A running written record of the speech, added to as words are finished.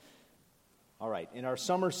All right, in our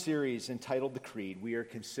summer series entitled The Creed, we are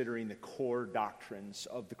considering the core doctrines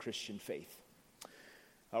of the Christian faith.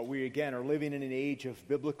 We again are living in an age of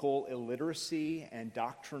biblical illiteracy and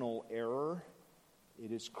doctrinal error.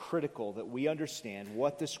 It is critical that we understand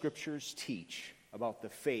what the Scriptures teach about the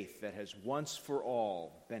faith that has once for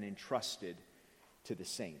all been entrusted to the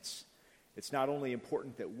saints. It's not only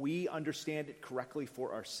important that we understand it correctly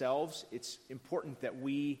for ourselves, it's important that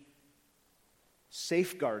we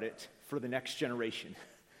safeguard it for the next generation.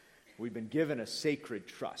 We've been given a sacred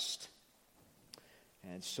trust.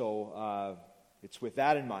 And so it's with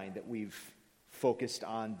that in mind that we've focused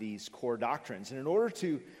on these core doctrines. And in order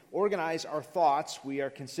to organize our thoughts, we are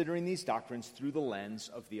considering these doctrines through the lens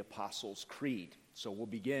of the Apostles' Creed. So we'll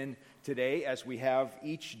begin today, as we have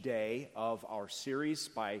each day of our series,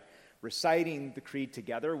 by reciting the Creed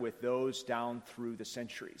together with those down through the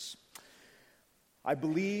centuries. I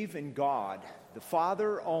believe in God, the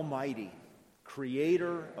Father Almighty,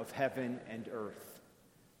 creator of heaven and earth.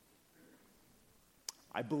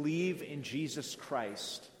 I believe in Jesus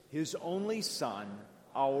Christ, his only Son,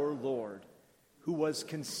 our Lord, who was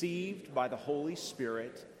conceived by the Holy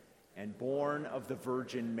Spirit and born of the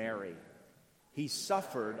Virgin Mary. He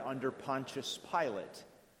suffered under Pontius Pilate,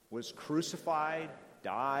 was crucified,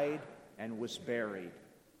 died, and was buried.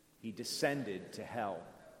 He descended to hell.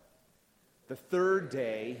 The third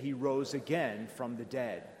day he rose again from the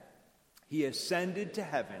dead. He ascended to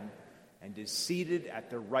heaven and is seated at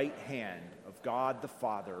the right hand of God the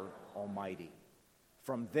Father Almighty.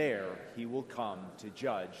 From there he will come to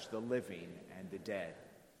judge the living and the dead.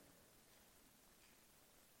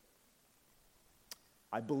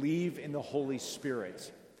 I believe in the Holy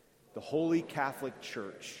Spirit, the Holy Catholic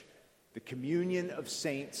Church, the communion of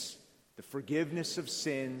saints, the forgiveness of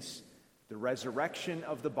sins, the resurrection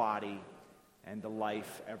of the body, and the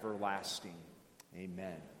life everlasting.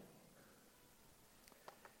 Amen.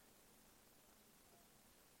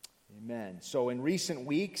 Amen. So in recent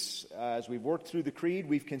weeks, as we've worked through the Creed,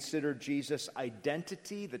 we've considered Jesus'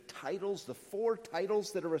 identity, the titles, the four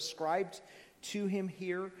titles that are ascribed to him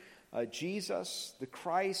here. Jesus, the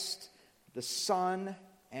Christ, the Son,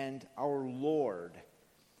 and our Lord.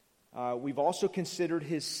 We've also considered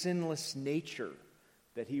his sinless nature,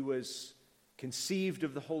 that he was conceived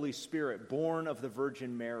of the Holy Spirit, born of the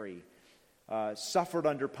Virgin Mary, suffered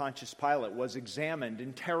under Pontius Pilate, was examined,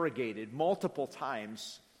 interrogated multiple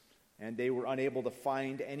times, and they were unable to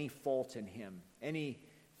find any fault in him,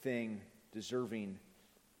 anything deserving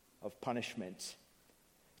of punishment.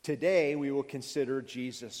 Today, we will consider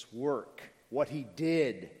Jesus' work, what he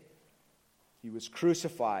did. He was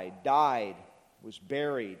crucified, died, was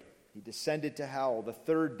buried. He descended to hell. The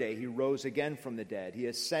third day, he rose again from the dead. He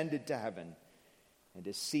ascended to heaven and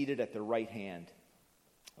is seated at the right hand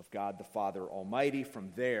of God the Father Almighty.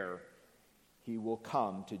 From there, he will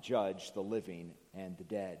come to judge the living and the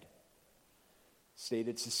dead.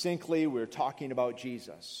 Stated succinctly, we're talking about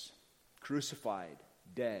Jesus, crucified,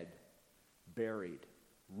 dead, buried,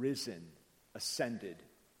 risen, ascended,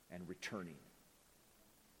 and returning.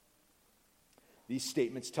 These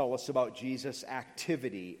statements tell us about Jesus'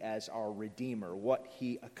 activity as our Redeemer, what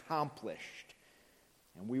he accomplished.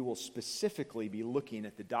 And we will specifically be looking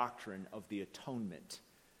at the doctrine of the atonement,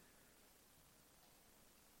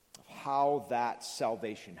 of how that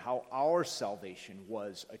salvation, how our salvation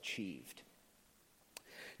was achieved.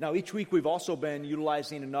 Now, each week we've also been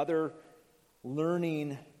utilizing another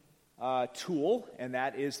learning tool, and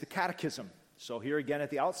that is the catechism. So here again at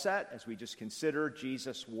the outset, as we just consider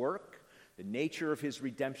Jesus' work, the nature of his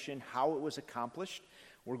redemption, how it was accomplished,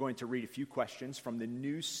 we're going to read a few questions from the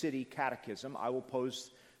New City Catechism. I will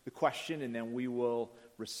pose the question, and then we will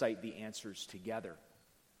recite the answers together.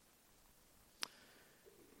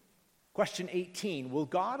 Question 18, will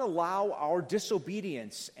God allow our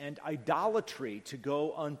disobedience and idolatry to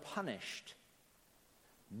go unpunished?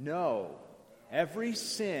 No. Every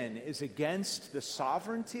sin is against the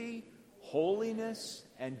sovereignty, holiness,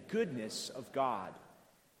 and goodness of God,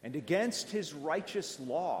 and against his righteous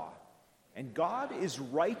law. And God is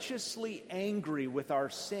righteously angry with our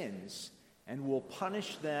sins and will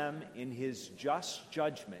punish them in his just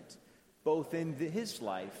judgment, both in his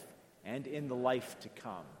life and in the life to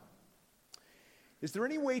come. Is there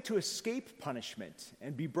any way to escape punishment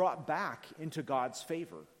and be brought back into God's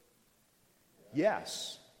favor?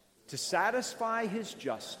 Yes. To satisfy his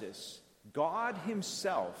justice, God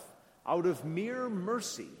himself, out of mere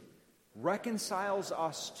mercy, reconciles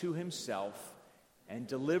us to himself and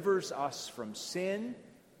delivers us from sin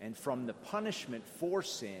and from the punishment for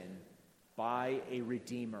sin by a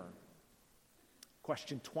Redeemer.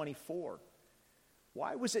 Question 24.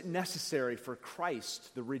 Why was it necessary for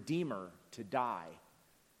Christ, the Redeemer, to die.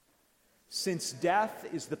 Since death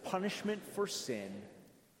is the punishment for sin,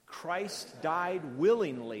 Christ died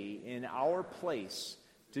willingly in our place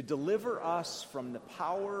to deliver us from the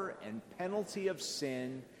power and penalty of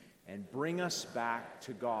sin and bring us back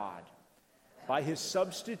to God. By his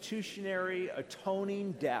substitutionary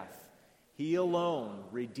atoning death, he alone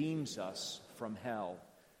redeems us from hell.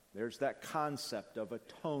 There's that concept of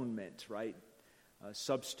atonement, right?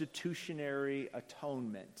 Substitutionary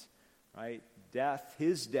atonement, right? Death,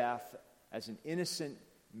 his death as an innocent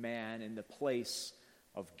man in the place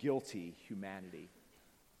of guilty humanity.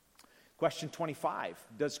 Question 25,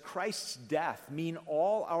 does Christ's death mean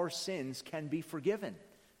all our sins can be forgiven?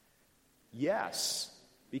 Yes,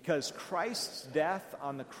 because Christ's death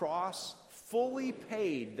on the cross fully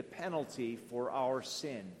paid the penalty for our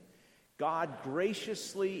sin. God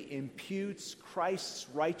graciously imputes Christ's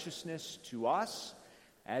righteousness to us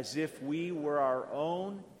as if we were our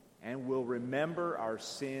own and will remember our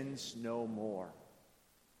sins no more.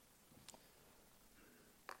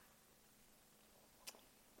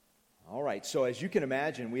 All right, so as you can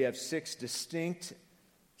imagine, we have 6 distinct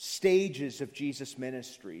stages of Jesus'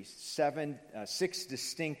 ministry, 6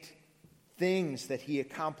 distinct things that he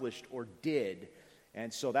accomplished or did.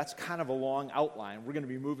 And so that's kind of a long outline. We're going to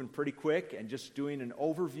be moving pretty quick and just doing an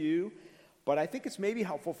overview. But I think it's maybe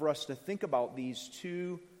helpful for us to think about these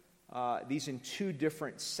in 2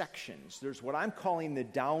 different sections. There's what I'm calling the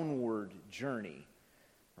downward journey,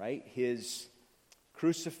 right? His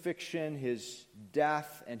crucifixion, his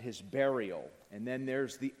death, and his burial. And then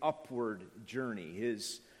there's the upward journey,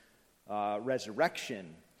 his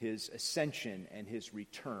resurrection, his ascension, and his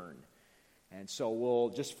return. And so we'll,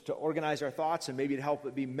 just to organize our thoughts and maybe to help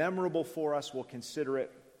it be memorable for us, we'll consider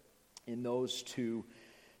it in those 2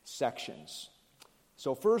 sections.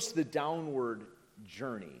 So first, the downward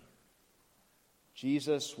journey.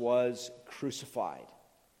 Jesus was crucified.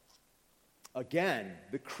 Again,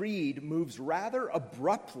 the creed moves rather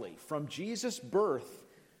abruptly from Jesus' birth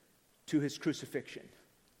to his crucifixion.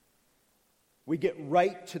 We get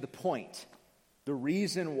right to the point, the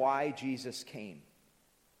reason why Jesus came.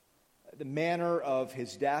 The manner of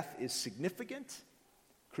his death is significant.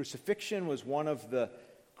 Crucifixion was one of the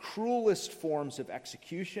cruelest forms of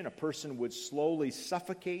execution. A person would slowly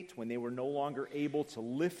suffocate when they were no longer able to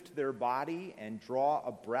lift their body and draw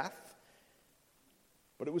a breath.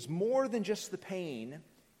 But it was more than just the pain.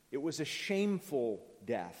 It was a shameful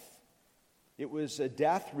death. It was a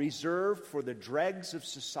death reserved for the dregs of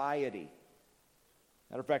society.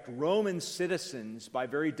 Matter of fact, Roman citizens, by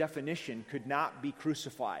very definition, could not be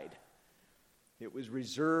crucified. It was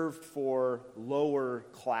reserved for lower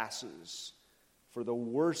classes, for the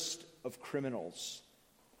worst of criminals.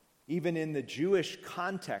 Even in the Jewish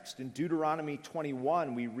context, in Deuteronomy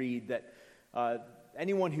 21, we read that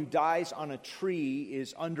anyone who dies on a tree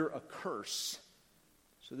is under a curse.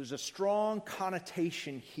 So there's a strong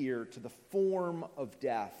connotation here to the form of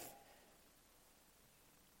death.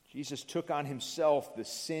 Jesus took on himself the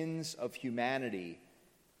sins of humanity.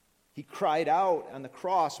 He cried out on the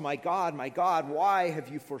cross, my God, why have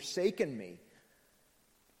you forsaken me?"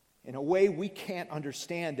 In a way we can't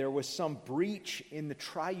understand, there was some breach in the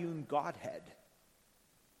triune Godhead.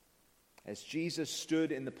 As Jesus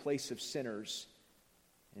stood in the place of sinners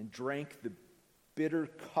and drank the bitter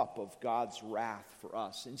cup of God's wrath for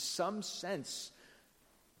us, in some sense,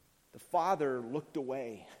 the Father looked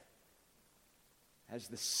away as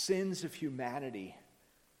the sins of humanity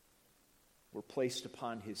were placed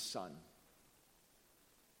upon his Son.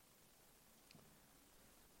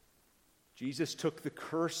 Jesus took the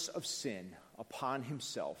curse of sin upon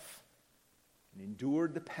himself and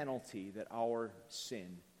endured the penalty that our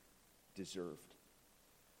sin deserved.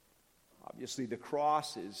 Obviously, the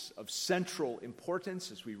cross is of central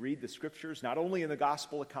importance as we read the Scriptures, not only in the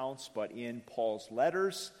gospel accounts, but in Paul's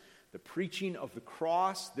letters. The preaching of the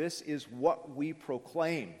cross, this is what we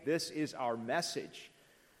proclaim. This is our message,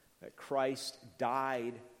 that Christ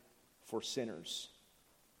died for sinners.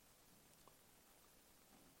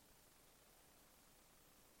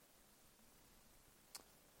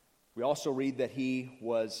 We also read that he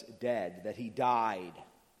was dead, that he died.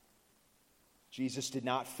 Jesus did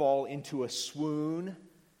not fall into a swoon.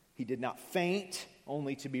 He did not faint,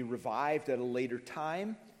 only to be revived at a later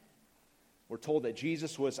time. We're told that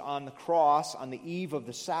Jesus was on the cross on the eve of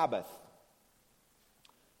the Sabbath,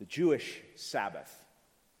 the Jewish Sabbath.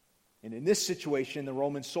 And in this situation, the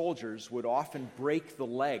Roman soldiers would often break the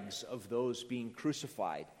legs of those being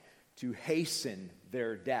crucified to hasten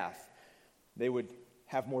their death. They would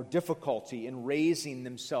have more difficulty in raising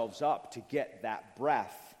themselves up to get that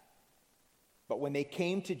breath. But when they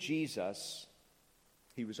came to Jesus,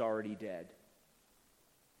 he was already dead.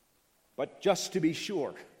 But just to be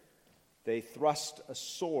sure, they thrust a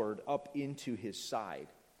sword up into his side.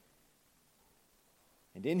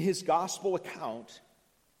 And in his gospel account,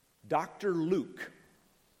 Dr. Luke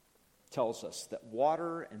tells us that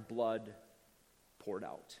water and blood poured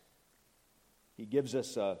out. He gives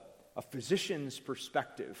us a physician's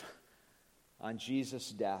perspective on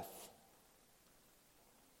Jesus' death.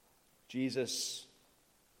 Jesus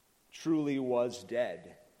truly was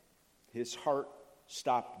dead. His heart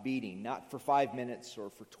stopped beating, not for 5 minutes or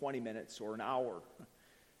for 20 minutes or an hour.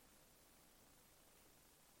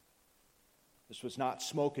 This was not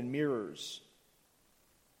smoke and mirrors.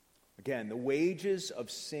 Again, the wages of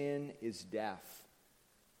sin is death.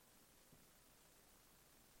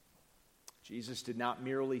 Jesus did not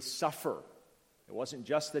merely suffer. It wasn't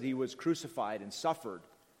just that he was crucified and suffered,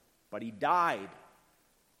 but he died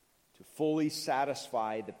to fully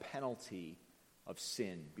satisfy the penalty of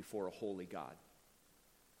sin before a holy God.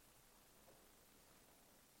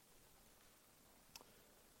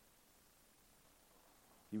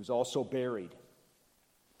 He was also buried.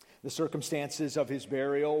 The circumstances of his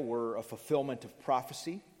burial were a fulfillment of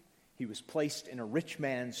prophecy. He was placed in a rich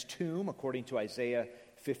man's tomb, according to Isaiah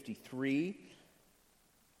 53.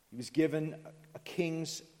 He was given a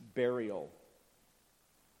king's burial.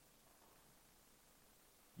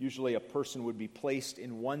 Usually a person would be placed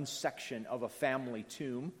in one section of a family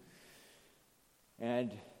tomb,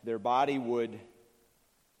 and their body would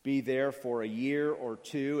be there for a year or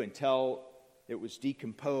two until it was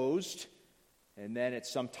decomposed. And then at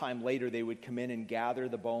some time later, they would come in and gather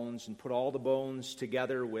the bones and put all the bones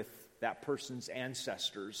together with that person's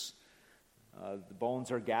ancestors. The bones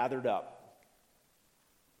are gathered up.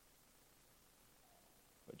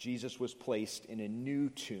 But Jesus was placed in a new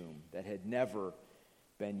tomb that had never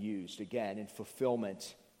been used, again, in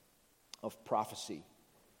fulfillment of prophecy.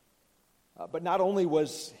 But not only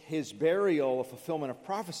was his burial a fulfillment of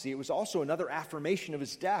prophecy, it was also another affirmation of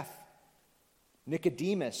his death.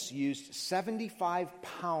 Nicodemus used 75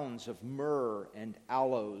 pounds of myrrh and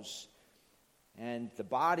aloes, and the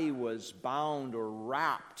body was bound or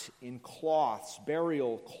wrapped in cloths,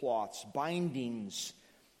 burial cloths, bindings,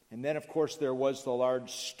 and then, of course, there was the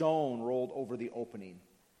large stone rolled over the opening.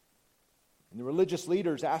 And the religious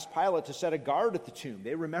leaders asked Pilate to set a guard at the tomb.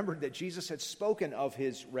 They remembered that Jesus had spoken of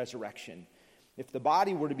his resurrection. If the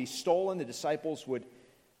body were to be stolen, the disciples would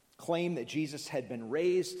claim that Jesus had been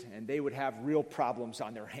raised, and they would have real problems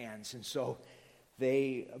on their hands. And so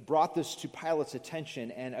they brought this to Pilate's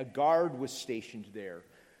attention, and a guard was stationed there.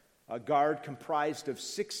 A guard comprised of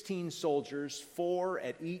 16 soldiers, 4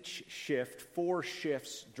 at each shift, 4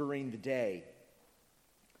 shifts during the day.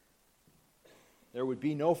 There would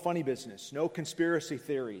be no funny business, no conspiracy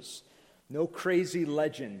theories, no crazy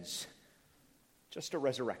legends, just a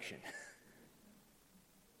resurrection.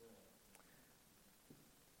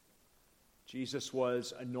 Jesus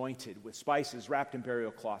was anointed with spices wrapped in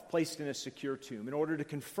burial cloth, placed in a secure tomb in order to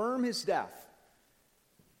confirm his death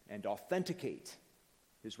and authenticate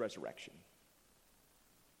his resurrection.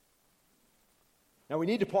 Now we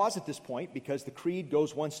need to pause at this point because the creed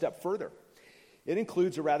goes one step further. It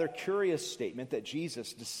includes a rather curious statement that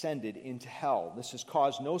Jesus descended into hell. This has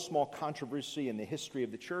caused no small controversy in the history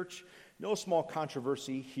of the church, no small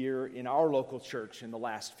controversy here in our local church in the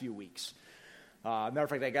last few weeks. Matter of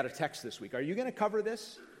fact, I got a text this week. Are you going to cover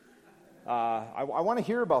this? I want to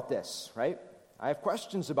hear about this, right? I have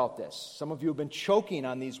questions about this. Some of you have been choking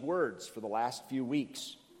on these words for the last few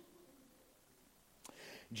weeks.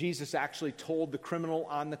 Jesus actually told the criminal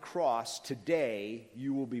on the cross, "Today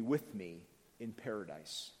you will be with me in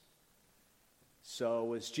paradise." So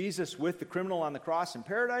was Jesus with the criminal on the cross in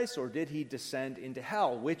paradise, or did he descend into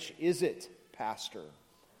hell? Which is it, Pastor?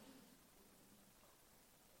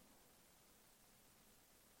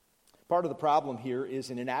 Part of the problem here is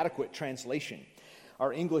an inadequate translation.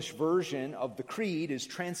 Our English version of the creed is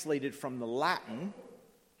translated from the Latin.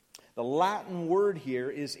 The Latin word here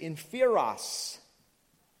is inferos,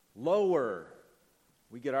 lower.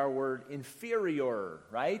 We get our word inferior,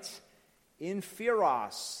 right?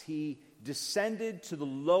 Inferos. He descended to the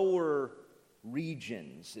lower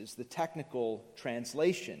regions is the technical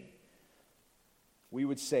translation. We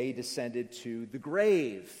would say descended to the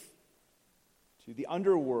grave, to the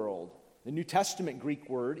underworld. The New Testament Greek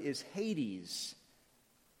word is Hades.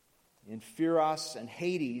 Inferos and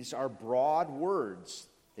Hades are broad words.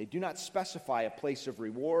 They do not specify a place of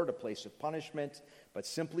reward, a place of punishment, but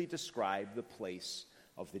simply describe the place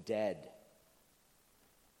of the dead.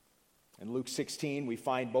 In Luke 16, we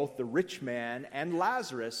find both the rich man and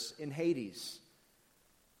Lazarus in Hades.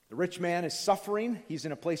 The rich man is suffering. He's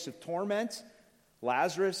in a place of torment.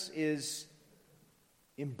 Lazarus is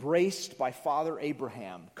embraced by Father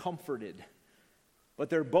Abraham, comforted. But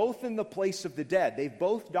they're both in the place of the dead. They've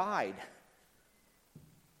both died.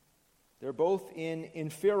 They're both in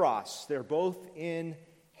Inferos. They're both in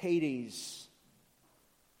Hades.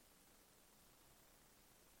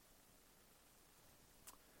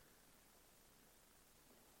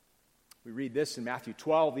 We read this in Matthew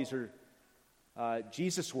 12. These are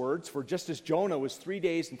Jesus' words. For just as Jonah was 3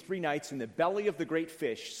 days and 3 nights in the belly of the great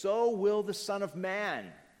fish, so will the Son of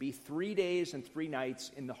Man be 3 days and 3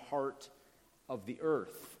 nights in the heart of the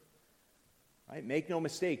earth. Right? Make no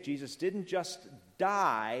mistake, Jesus didn't just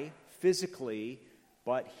die physically,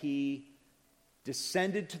 but he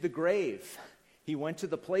descended to the grave. He went to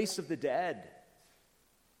the place of the dead.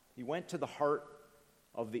 He went to the heart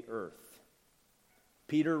of the earth.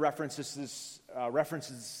 Peter references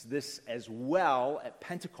this as well at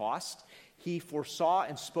Pentecost. He foresaw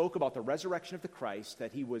and spoke about the resurrection of the Christ,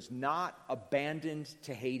 that he was not abandoned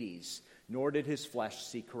to Hades, nor did his flesh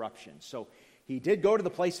see corruption. So he did go to the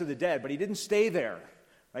place of the dead, but he didn't stay there.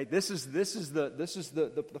 Right? This is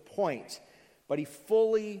the point. But he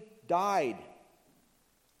fully died.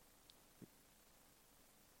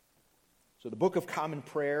 So the Book of Common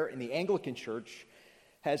Prayer in the Anglican Church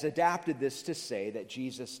has adapted this to say that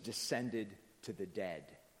Jesus descended to the dead.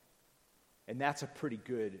 And that's a pretty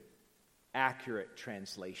good, accurate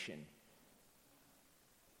translation.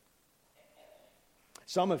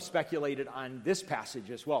 Some have speculated on this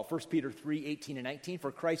passage as well. 1 Peter 3:18 and 19,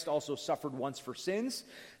 for Christ also suffered once for sins,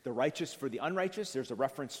 the righteous for the unrighteous. There's a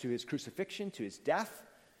reference to his crucifixion, to his death,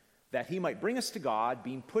 that he might bring us to God,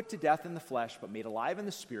 being put to death in the flesh, but made alive in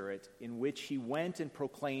the Spirit, in which he went and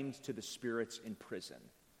proclaimed to the spirits in prison.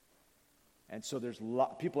 And so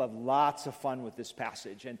people have lots of fun with this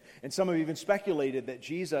passage. And some have even speculated that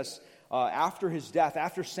Jesus, after his death,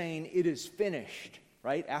 after saying, it is finished,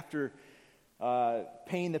 right? After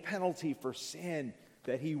paying the penalty for sin,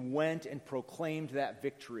 that he went and proclaimed that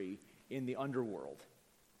victory in the underworld.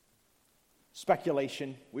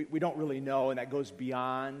 Speculation, we don't really know, and that goes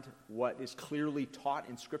beyond what is clearly taught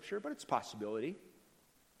in Scripture, but it's a possibility.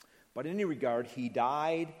 But in any regard, he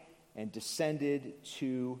died and descended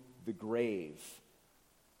to the grave,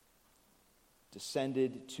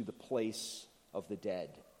 descended to the place of the dead.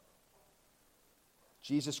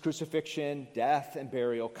 Jesus' crucifixion, death, and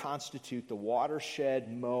burial constitute the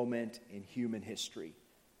watershed moment in human history.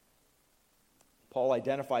 Paul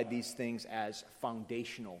identified these things as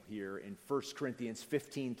foundational here in 1 Corinthians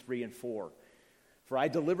 15, 3 and 4. For I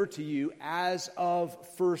deliver to you as of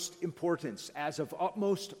first importance, as of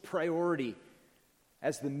utmost priority,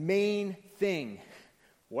 as the main thing,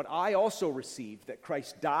 what I also received, that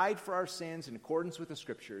Christ died for our sins in accordance with the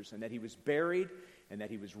Scriptures, and that he was buried, and that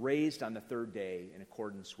he was raised on the third day in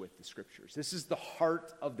accordance with the Scriptures. This is the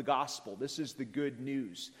heart of the gospel. This is the good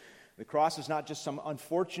news. The cross is not just some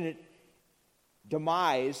unfortunate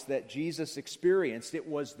demise that Jesus experienced. It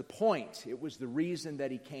was the point. It was the reason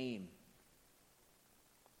that he came.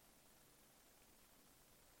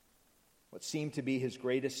 What seemed to be his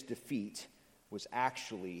greatest defeat was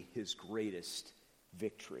actually his greatest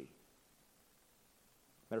victory.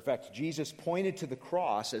 Matter of fact, Jesus pointed to the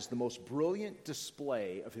cross as the most brilliant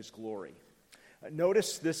display of his glory.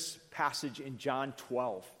 Notice this passage in John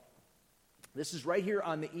 12. This is right here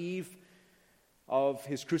on the eve of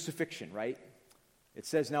his crucifixion, right? It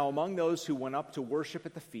says, now among those who went up to worship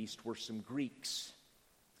at the feast were some Greeks,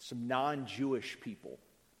 some non-Jewish people.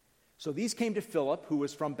 So these came to Philip, who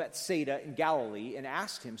was from Bethsaida in Galilee, and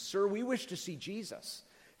asked him, Sir, we wish to see Jesus.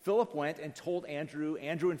 Philip went and told Andrew.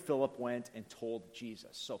 Andrew and Philip went and told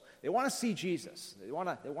Jesus. So they want to see Jesus. They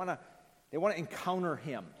want to encounter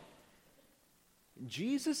him. And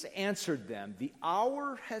Jesus answered them, the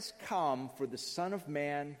hour has come for the Son of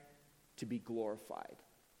Man to be glorified.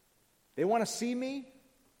 They want to see me.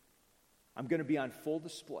 I'm going to be on full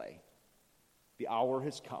display. The hour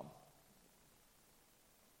has come.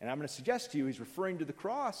 And I'm going to suggest to you, he's referring to the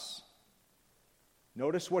cross.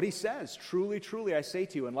 Notice what he says. Truly, truly, I say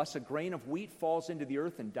to you, unless a grain of wheat falls into the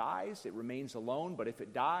earth and dies, it remains alone. But if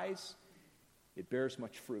it dies, it bears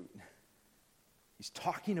much fruit. He's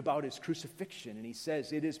talking about his crucifixion, and he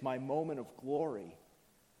says, it is my moment of glory.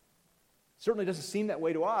 Certainly doesn't seem that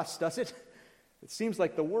way to us, does it? It seems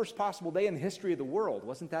like the worst possible day in the history of the world.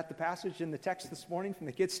 Wasn't that the passage in the text this morning from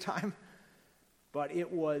the kids' time? But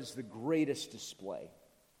it was the greatest display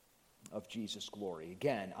of Jesus' glory.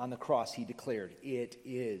 Again, on the cross, he declared, it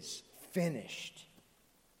is finished.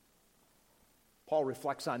 Paul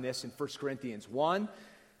reflects on this in 1 Corinthians 1.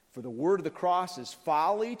 For the word of the cross is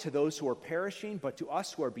folly to those who are perishing, but to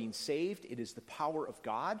us who are being saved, it is the power of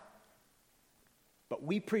God. But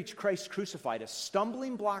we preach Christ crucified, a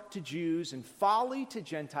stumbling block to Jews and folly to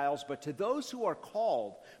Gentiles, but to those who are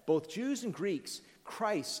called, both Jews and Greeks,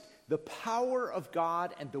 Christ, the power of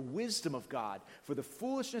God and the wisdom of God. For the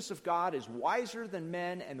foolishness of God is wiser than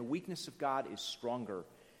men, and the weakness of God is stronger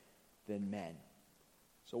than men.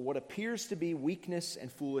 So what appears to be weakness and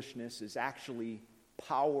foolishness is actually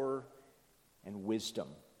power and wisdom.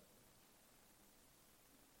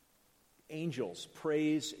 Angels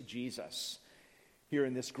praise Jesus here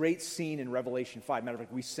in this great scene in Revelation 5. Matter of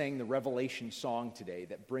fact, we sang the Revelation song today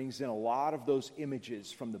that brings in a lot of those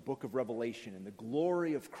images from the book of Revelation and the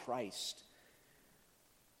glory of Christ.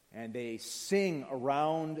 And they sing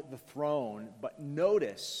around the throne, but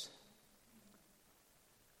notice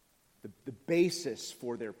the basis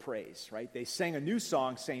for their praise, right? They sang a new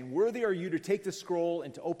song saying, "Worthy are you to take the scroll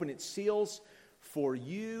and to open its seals, for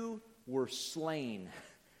you were slain.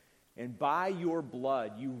 And by your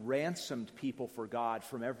blood, you ransomed people for God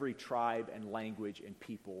from every tribe and language and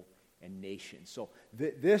people and nation." So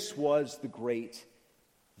this was the great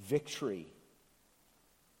victory.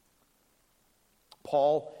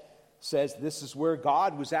 Paul says this is where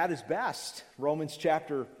God was at his best. Romans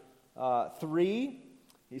chapter 3,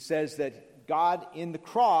 he says that God in the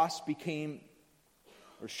cross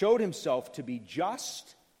showed himself to be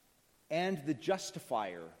just and the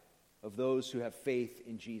justifier of those who have faith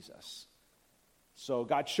in Jesus. So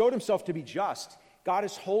God showed himself to be just. God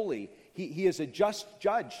is holy. He is a just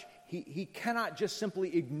judge. He cannot just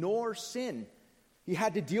simply ignore sin. He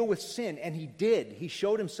had to deal with sin, and he did. He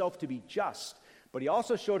showed himself to be just, but he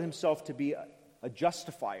also showed himself to be a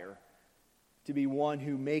justifier, to be one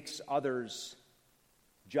who makes others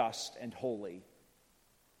just and holy.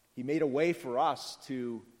 He made a way for us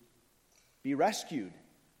to be rescued.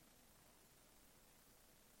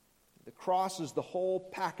 The cross is the whole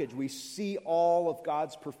package. We see all of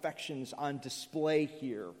God's perfections on display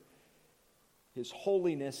here. His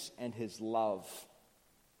holiness and his love.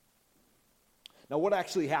 Now, what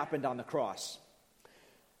actually happened on the cross?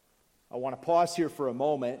 I want to pause here for a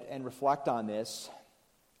moment and reflect on this.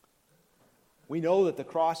 We know that the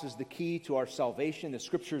cross is the key to our salvation. The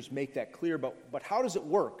scriptures make that clear, but how does it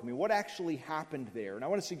work? I mean, what actually happened there? And I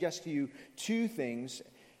want to suggest to you two things.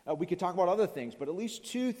 We could talk about other things, but at least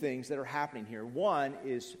two things that are happening here. One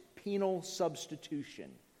is penal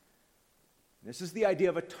substitution. This is the idea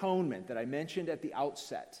of atonement that I mentioned at the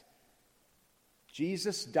outset.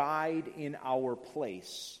 Jesus died in our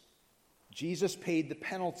place. Jesus paid the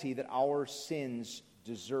penalty that our sins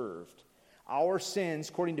deserved. Our sins,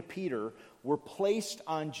 according to Peter, were placed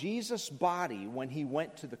on Jesus' body when he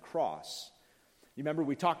went to the cross. You remember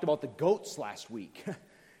we talked about the goats last week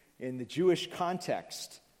in the Jewish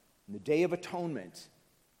context. In the Day of Atonement,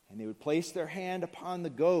 and they would place their hand upon the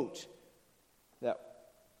goat. That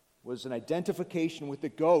was an identification with the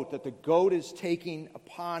goat, that the goat is taking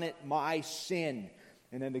upon it my sin,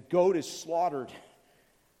 and then the goat is slaughtered.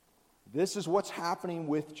 This is what's happening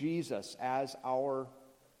with Jesus as our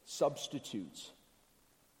substitute.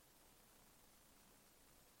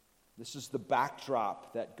 This is the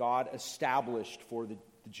backdrop that God established for the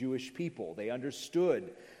Jewish people. They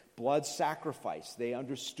understood blood sacrifice. They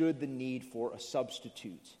understood the need for a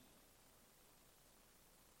substitute.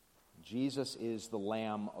 Jesus is the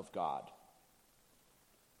Lamb of God,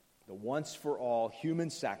 the once-for-all human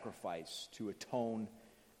sacrifice to atone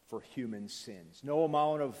for human sins. No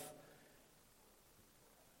amount of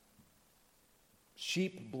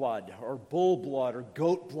sheep blood or bull blood or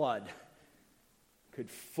goat blood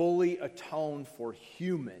could fully atone for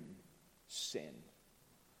human sin.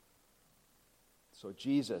 So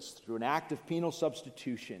Jesus, through an act of penal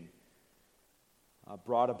substitution,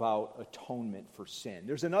 brought about atonement for sin.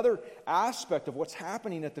 There's another aspect of what's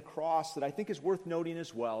happening at the cross that I think is worth noting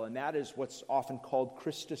as well, and that is what's often called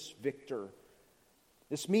Christus Victor.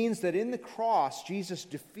 This means that in the cross, Jesus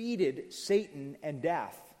defeated Satan and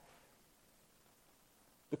death.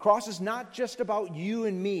 The cross is not just about you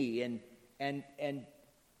and me and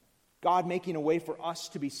God making a way for us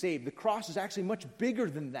to be saved. The cross is actually much bigger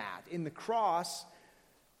than that. In the cross,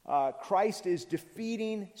 Christ is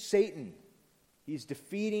defeating Satan. He's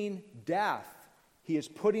defeating death. He is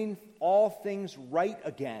putting all things right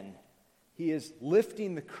again. He is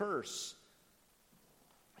lifting the curse.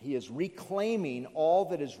 He is reclaiming all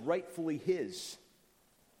that is rightfully his.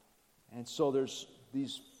 And so there's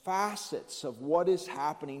these facets of what is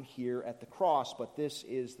happening here at the cross, but this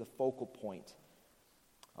is the focal point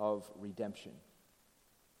of redemption.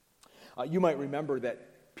 You might remember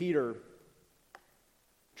that Peter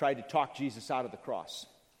tried to talk Jesus out of the cross.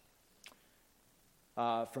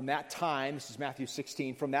 From that time, this is Matthew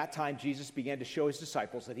 16, from that time Jesus began to show his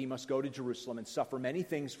disciples that he must go to Jerusalem and suffer many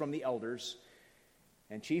things from the elders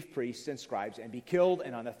and chief priests and scribes, and be killed,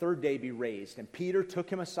 and on the third day be raised. And Peter took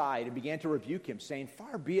him aside and began to rebuke him, saying,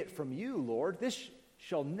 "Far be it from you, Lord, this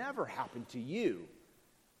shall never happen to you."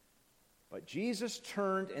 But Jesus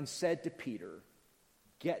turned and said to Peter,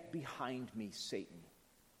 "Get behind me, Satan.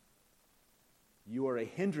 You are a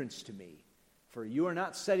hindrance to me, for you are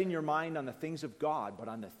not setting your mind on the things of God, but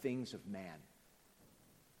on the things of man."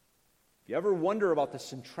 If you ever wonder about the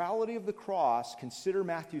centrality of the cross, consider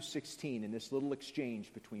Matthew 16 in this little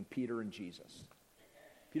exchange between Peter and Jesus.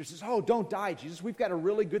 Peter says, "Oh, don't die, Jesus. We've got a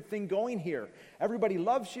really good thing going here. Everybody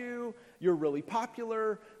loves you. You're really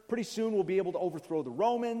popular. Pretty soon we'll be able to overthrow the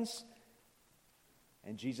Romans."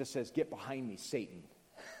 And Jesus says, "Get behind me, Satan."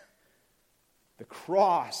 The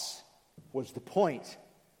cross was the point.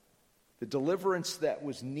 The deliverance that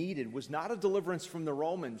was needed was not a deliverance from the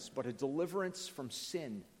Romans, but a deliverance from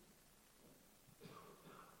sin.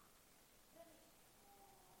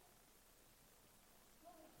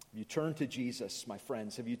 Have you turned to Jesus, my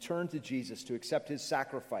friends? Have you turned to Jesus to accept his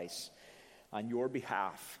sacrifice on your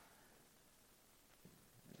behalf?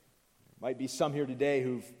 There might be some here today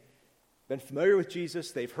who've been familiar with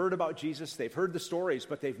Jesus, they've heard about Jesus, they've heard the stories,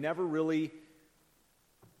 but they've never really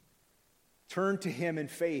turned to him in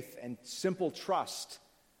faith and simple trust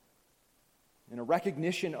in a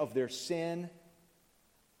recognition of their sin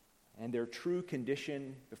and their true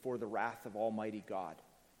condition before the wrath of Almighty God.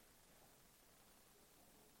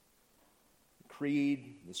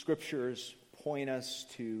 Creed, the scriptures point us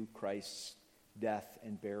to Christ's death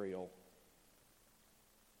and burial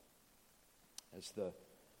as the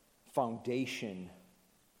foundation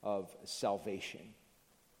of salvation.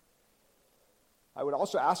 I would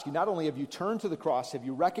also ask you, not only have you turned to the cross, have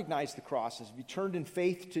you recognized the cross, have you turned in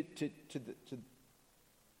faith to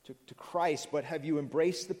Christ, but have you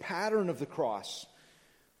embraced the pattern of the cross?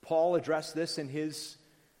 Paul addressed this in his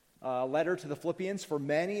letter to the Philippians, "For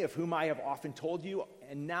many of whom I have often told you,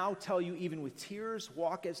 and now tell you even with tears,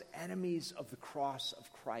 walk as enemies of the cross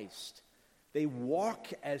of Christ." They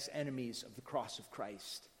walk as enemies of the cross of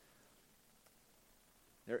Christ.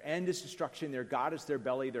 Their end is destruction, their God is their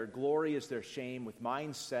belly, their glory is their shame, with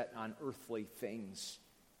minds set on earthly things.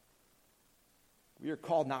 We are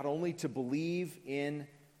called not only to believe in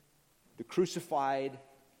the crucified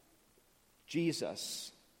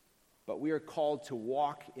Jesus, but we are called to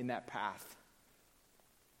walk in that path.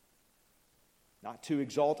 Not to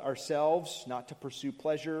exalt ourselves, not to pursue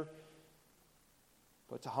pleasure,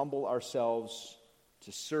 but to humble ourselves,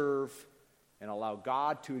 to serve, and allow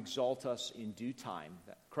God to exalt us in due time.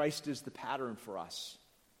 That Christ is the pattern for us.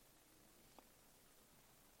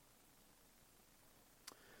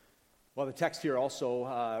 Well, the text here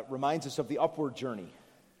also reminds us of the upward journey.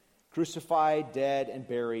 Crucified, dead, and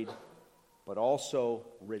buried, but also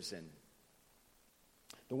risen.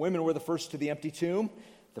 The women were the first to the empty tomb,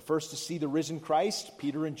 the first to see the risen Christ.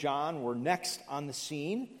 Peter and John were next on the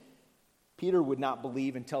scene. Peter would not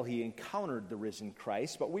believe until he encountered the risen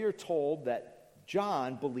Christ, but we are told that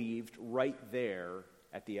John believed right there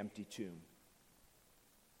at the empty tomb.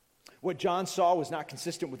 What John saw was not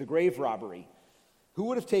consistent with a grave robbery. Who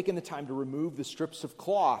would have taken the time to remove the strips of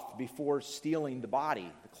cloth before stealing the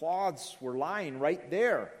body? The cloths were lying right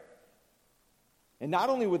there. And not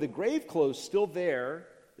only were the grave clothes still there,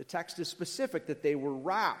 the text is specific that they were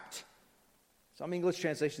wrapped. Some English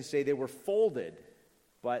translations say they were folded,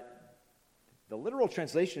 but the literal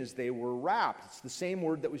translation is they were wrapped. It's the same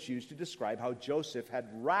word that was used to describe how Joseph had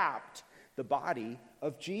wrapped the body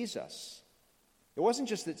of Jesus. It wasn't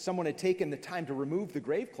just that someone had taken the time to remove the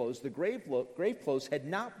grave clothes. The grave clothes had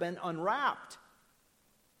not been unwrapped,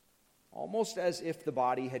 almost as if the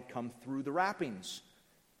body had come through the wrappings.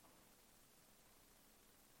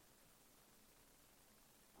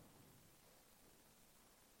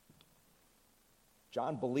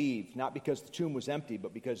 John believed, not because the tomb was empty,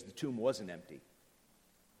 but because the tomb wasn't empty.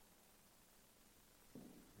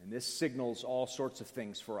 And this signals all sorts of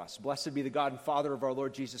things for us. Blessed be the God and Father of our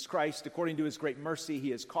Lord Jesus Christ. According to his great mercy,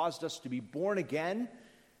 he has caused us to be born again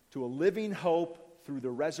to a living hope through the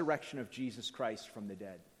resurrection of Jesus Christ from the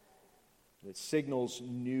dead. It signals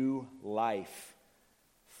new life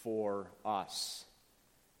for us.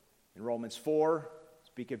 In Romans 4,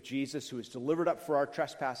 speak of Jesus who is delivered up for our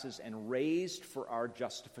trespasses and raised for our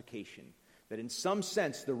justification. That in some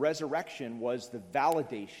sense, the resurrection was the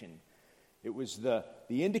validation. It was the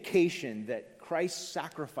indication that Christ's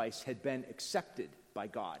sacrifice had been accepted by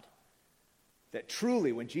God. That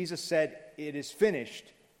truly, when Jesus said, "It is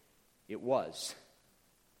finished," it was.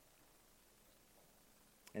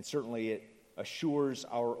 And certainly it assures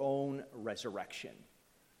our own resurrection.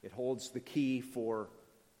 It holds the key for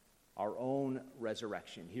our own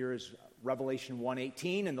resurrection. Here is Revelation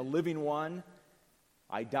 1:18, and the living one,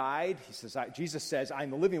 I died. Jesus says, I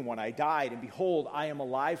am the living one, I died, and behold, I am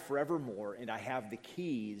alive forevermore, and I have the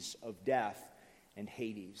keys of death and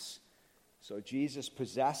Hades. So Jesus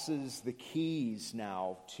possesses the keys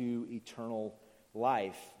now to eternal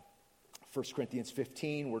life. 1 Corinthians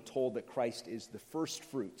 15, we're told that Christ is the first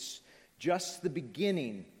fruits, just the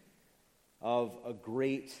beginning of a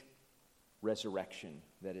great resurrection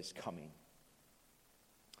that is coming.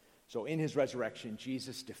 So in his resurrection,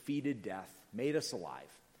 Jesus defeated death, made us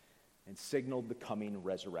alive, and signaled the coming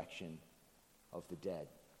resurrection of the dead.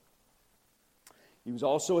 He was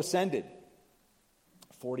also ascended.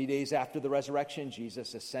 40 days after the resurrection,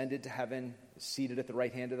 Jesus ascended to heaven, seated at the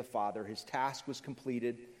right hand of the Father. His task was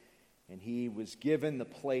completed, and he was given the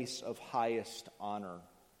place of highest honor.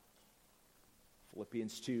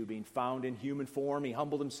 Philippians 2, being found in human form, he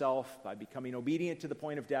humbled himself by becoming obedient to the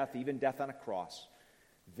point of death, even death on a cross.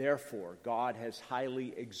 Therefore, God has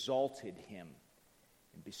highly exalted him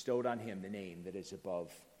and bestowed on him the name that is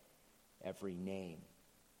above every name.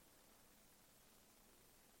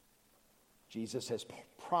 Jesus has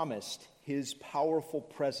promised his powerful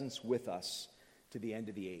presence with us to the end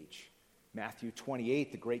of the age. Matthew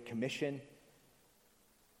 28, the Great Commission,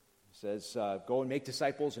 says, go and make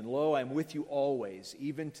disciples, and lo, I am with you always,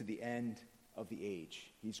 even to the end of the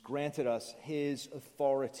age. He's granted us his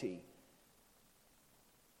authority.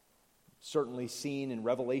 Certainly seen in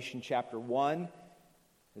Revelation chapter 1,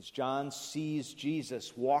 as John sees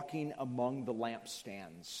Jesus walking among the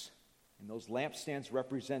lampstands. And those lampstands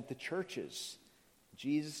represent the churches.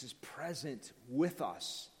 Jesus is present with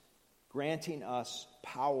us, granting us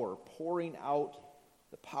power, pouring out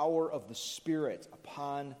the power of the Spirit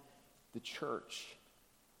upon the church.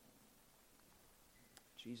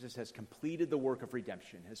 Jesus has completed the work of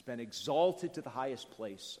redemption, has been exalted to the highest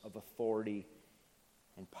place of authority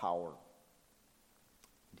and power.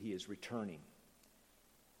 And he is returning.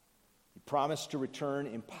 He promised to return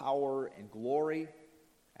in power and glory.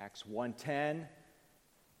 Acts 1:10.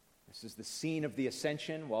 This is the scene of the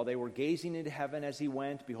ascension. While they were gazing into heaven as he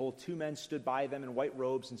went, behold, two men stood by them in white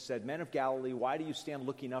robes and said, Men of Galilee, why do you stand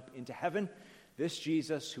looking up into heaven? This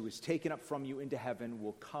Jesus who is taken up from you into heaven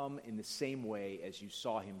will come in the same way as you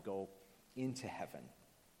saw him go into heaven.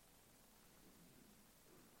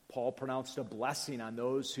 Paul pronounced a blessing on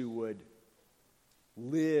those who would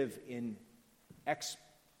live in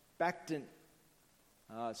expectant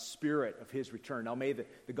spirit of his return. Now may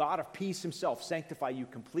the God of peace himself sanctify you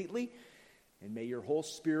completely, and may your whole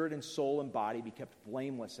spirit and soul and body be kept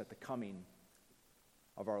blameless at the coming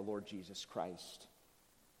of our Lord Jesus Christ.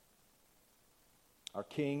 Our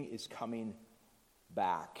King is coming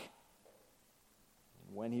back.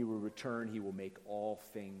 And when he will return, he will make all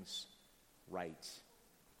things right.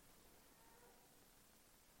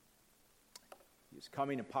 He is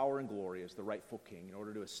coming in power and glory as the rightful king in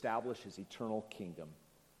order to establish his eternal kingdom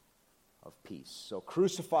of peace. So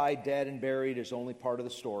crucified, dead, and buried is only part of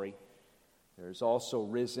the story. There is also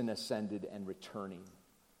risen, ascended, and returning.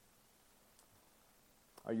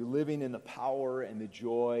 Are you living in the power and the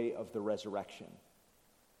joy of the resurrection?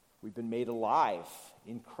 We've been made alive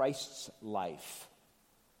in Christ's life.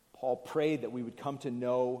 Paul prayed that we would come to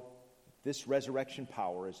know this resurrection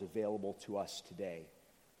power is available to us today.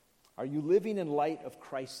 Are you living in light of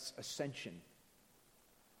Christ's ascension?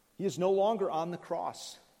 He is no longer on the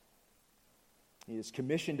cross. He has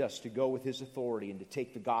commissioned us to go with his authority and to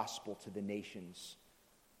take the gospel to the nations.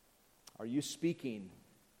 Are you speaking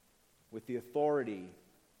with the authority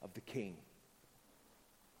of the King?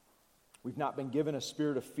 We've not been given a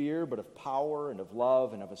spirit of fear, but of power and of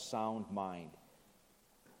love and of a sound mind.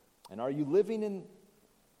 And are you living in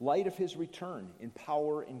light of his return, in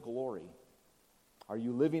power and glory? Are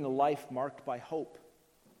you living a life marked by hope?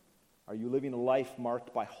 Are you living a life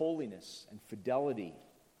marked by holiness and fidelity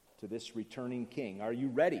to this returning King? Are you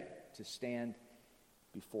ready to stand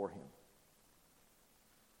before him?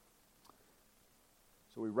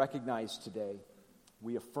 So we recognize today,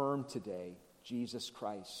 we affirm today, Jesus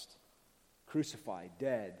Christ, crucified,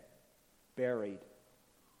 dead, buried,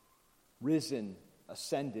 risen,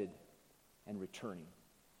 ascended, and returning.